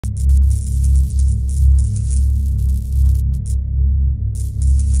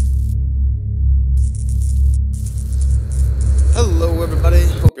Hello everybody,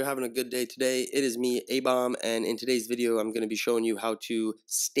 hope you're having a good day today. It is me, A-Bomb, and in today's video I'm going to be showing you how to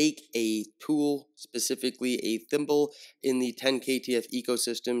stake a tool, specifically a thimble, in the 10KTF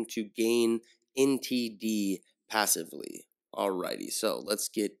ecosystem to gain NTD passively. Alrighty, so let's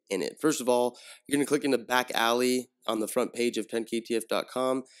get in it. First of all, you're going to click in the back alley on the front page of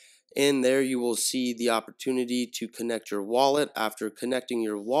 10ktf.com. In there, you will see the opportunity to connect your wallet. After connecting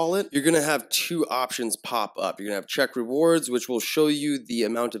your wallet, you're going to have two options pop up. You're going to have check rewards, which will show you the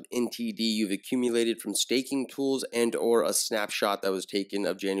amount of NTD you've accumulated from staking tools and or a snapshot that was taken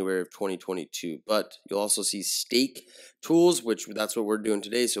of January of 2022. But you'll also see stake tools, which that's what we're doing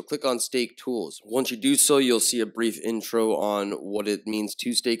today. So click on stake tools. Once you do so, you'll see a brief intro on what it means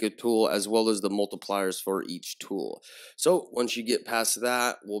to stake a tool, as well as the multipliers for each tool. So once you get past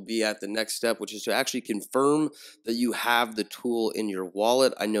that, we'll be at the next step, which is to actually confirm that you have the tool in your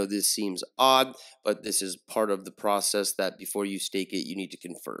wallet. I know this seems odd, but this is part of the process that before you stake it, you need to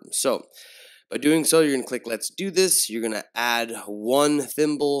confirm. So by doing so, you're going to click Let's Do This. You're going to add one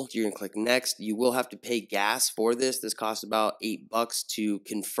thimble. You're going to click Next. You will have to pay gas for this. This costs about $8 to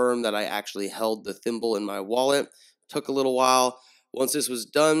confirm that I actually held the thimble in my wallet. Took a little while. Once this was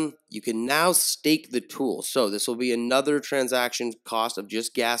done, you can now stake the tool. So this will be another transaction cost of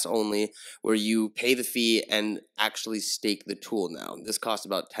just gas only, where you pay the fee and actually stake the tool now. This costs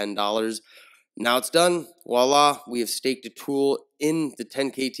about $10. Now it's done. Voila, we have staked a tool in the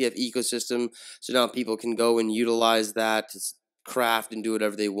 10KTF ecosystem. So now people can go and utilize that to craft and do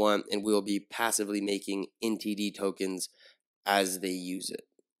whatever they want, and we'll be passively making NTD tokens as they use it.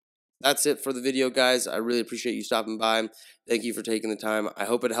 That's it for the video, guys. I really appreciate you stopping by. Thank you for taking the time. I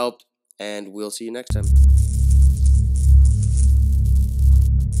hope it helped, and we'll see you next time.